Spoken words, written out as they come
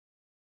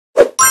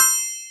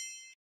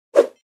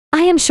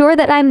am sure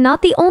that I'm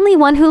not the only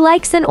one who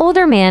likes an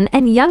older man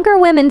and younger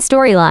women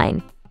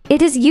storyline.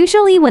 It is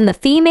usually when the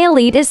female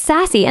lead is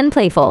sassy and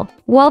playful,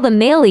 while the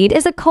male lead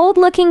is a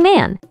cold-looking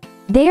man.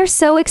 They are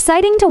so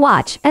exciting to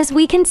watch, as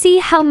we can see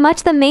how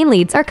much the main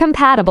leads are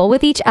compatible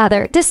with each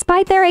other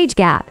despite their age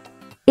gap.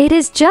 It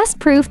is just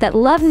proof that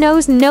love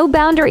knows no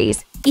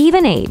boundaries,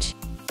 even age.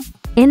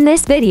 In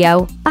this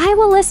video, I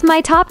will list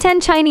my top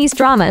 10 Chinese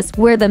dramas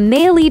where the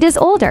male lead is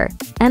older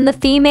and the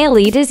female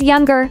lead is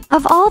younger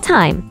of all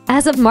time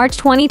as of March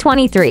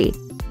 2023.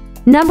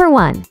 Number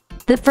 1.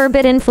 The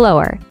Forbidden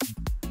Flower.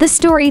 The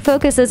story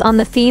focuses on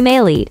the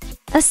female lead,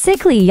 a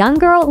sickly young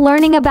girl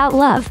learning about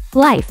love,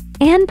 life,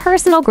 and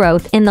personal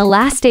growth in the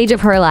last stage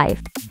of her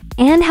life,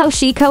 and how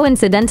she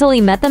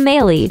coincidentally met the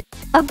male lead,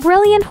 a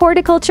brilliant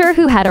horticulture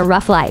who had a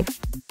rough life.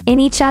 In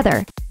each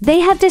other, they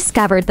have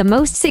discovered the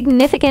most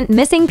significant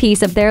missing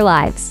piece of their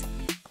lives.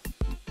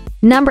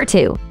 Number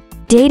 2.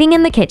 Dating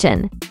in the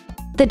Kitchen.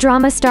 The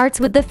drama starts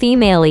with the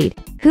female lead,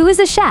 who is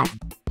a chef.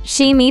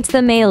 She meets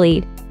the male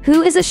lead,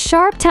 who is a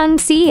sharp-tongued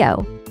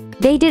CEO.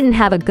 They didn't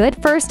have a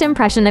good first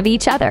impression of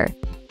each other.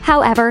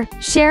 However,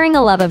 sharing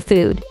a love of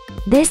food,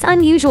 this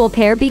unusual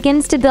pair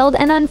begins to build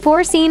an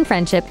unforeseen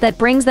friendship that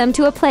brings them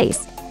to a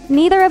place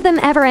neither of them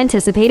ever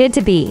anticipated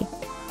to be.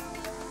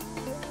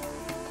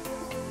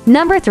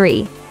 Number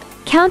 3.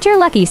 Count Your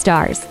Lucky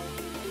Stars.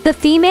 The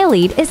female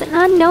lead is an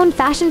unknown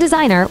fashion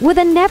designer with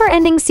a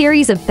never-ending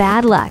series of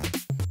bad luck,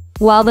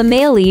 while the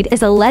male lead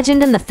is a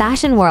legend in the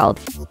fashion world,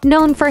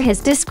 known for his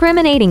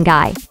discriminating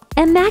eye,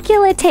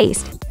 immaculate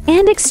taste,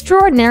 and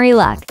extraordinary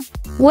luck.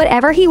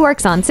 Whatever he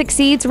works on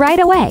succeeds right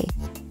away.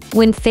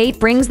 When fate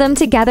brings them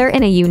together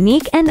in a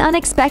unique and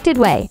unexpected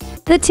way,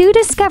 the two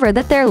discover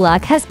that their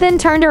luck has been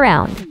turned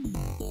around.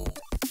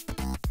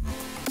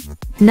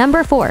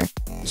 Number 4.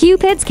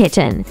 Cupid's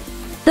Kitchen.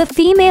 The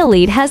female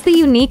lead has the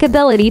unique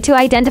ability to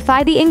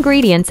identify the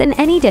ingredients in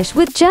any dish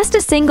with just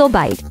a single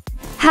bite.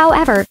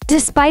 However,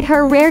 despite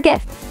her rare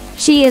gift,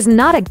 she is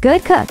not a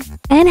good cook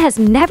and has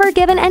never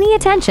given any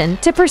attention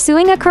to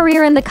pursuing a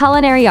career in the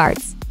culinary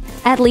arts.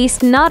 At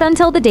least not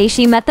until the day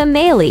she met the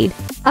male lead,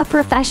 a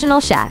professional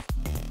chef.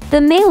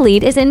 The male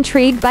lead is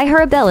intrigued by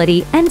her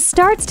ability and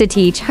starts to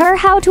teach her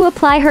how to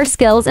apply her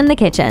skills in the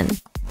kitchen.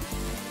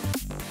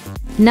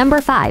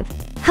 Number 5.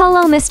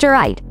 Hello, Mr.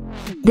 Right.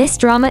 This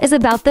drama is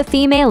about the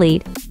female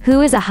lead,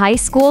 who is a high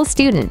school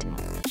student.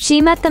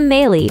 She met the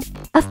male lead,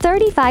 a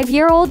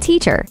 35-year-old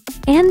teacher,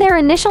 and their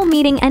initial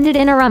meeting ended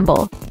in a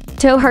rumble.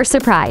 To her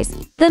surprise,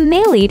 the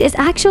male lead is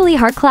actually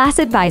her class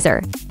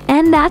advisor,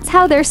 and that's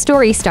how their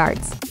story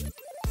starts.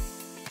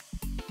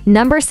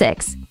 Number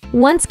 6.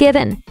 Once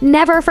Given,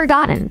 Never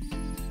Forgotten.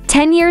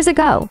 10 years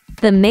ago,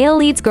 the male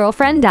lead's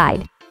girlfriend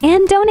died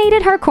and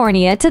donated her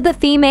cornea to the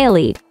female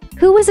lead,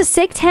 who was a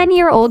sick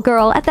 10-year-old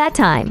girl at that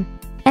time.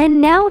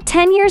 And now,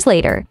 10 years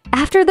later,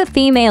 after the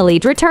female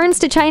lead returns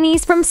to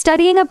Chinese from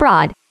studying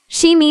abroad,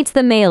 she meets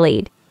the male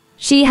lead.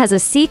 She has a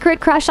secret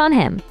crush on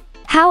him.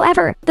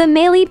 However, the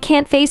male lead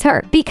can't face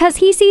her because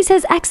he sees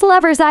his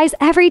ex-lover's eyes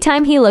every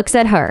time he looks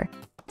at her.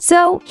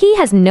 So, he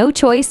has no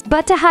choice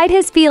but to hide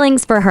his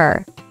feelings for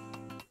her.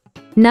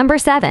 Number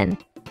 7.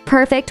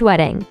 Perfect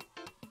Wedding.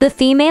 The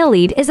female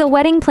lead is a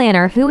wedding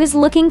planner who is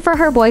looking for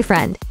her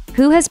boyfriend,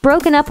 who has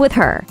broken up with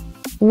her.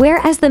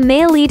 Whereas the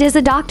male lead is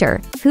a doctor,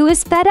 who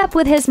is fed up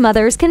with his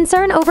mother's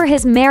concern over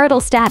his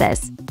marital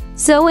status.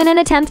 So in an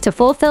attempt to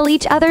fulfill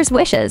each other's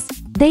wishes,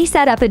 they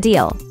set up a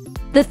deal.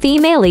 The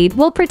female lead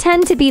will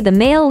pretend to be the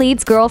male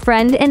lead's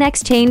girlfriend in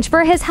exchange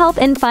for his help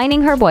in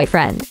finding her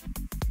boyfriend.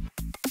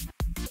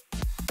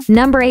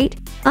 Number 8.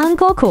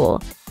 Uncle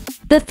Cool.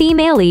 The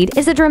female lead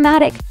is a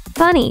dramatic,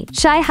 funny,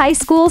 shy high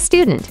school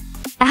student.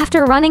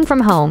 After running from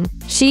home,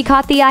 she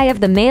caught the eye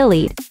of the male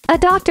lead, a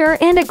doctor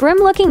and a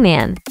grim-looking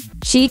man.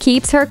 She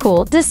keeps her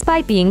cool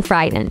despite being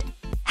frightened.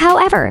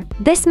 However,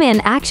 this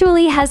man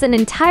actually has an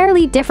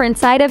entirely different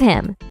side of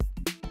him.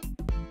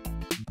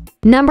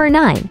 Number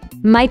 9.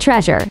 My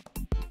Treasure.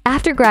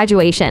 After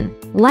graduation,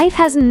 life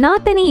has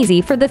not been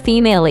easy for the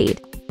female lead.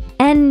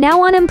 And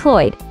now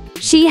unemployed,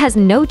 she has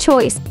no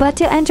choice but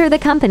to enter the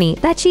company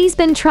that she's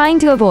been trying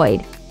to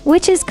avoid,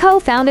 which is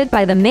co-founded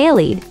by the male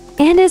lead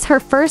and is her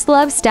first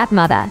love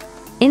stepmother.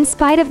 In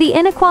spite of the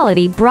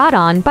inequality brought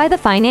on by the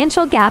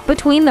financial gap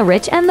between the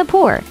rich and the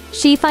poor,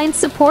 she finds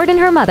support in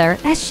her mother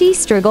as she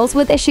struggles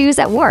with issues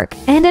at work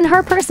and in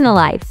her personal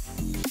life.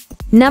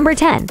 Number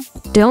 10.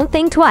 Don't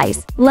Think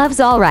Twice, Love's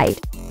Alright.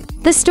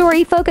 The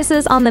story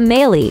focuses on the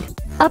male lead,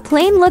 a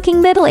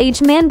plain-looking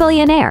middle-aged man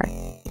billionaire.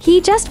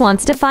 He just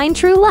wants to find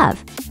true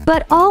love,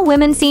 but all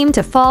women seem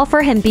to fall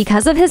for him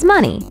because of his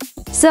money.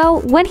 So,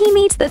 when he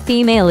meets the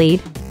female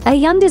lead, a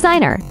young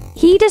designer,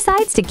 he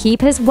decides to keep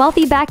his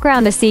wealthy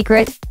background a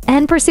secret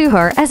and pursue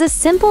her as a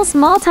simple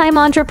small-time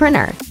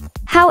entrepreneur.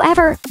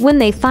 However, when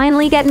they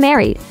finally get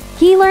married,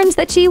 he learns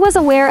that she was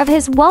aware of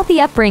his wealthy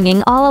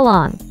upbringing all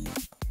along.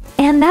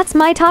 And that's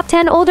my top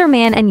 10 older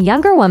man and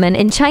younger woman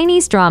in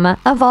Chinese drama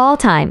of all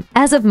time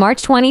as of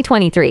March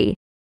 2023.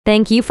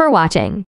 Thank you for watching.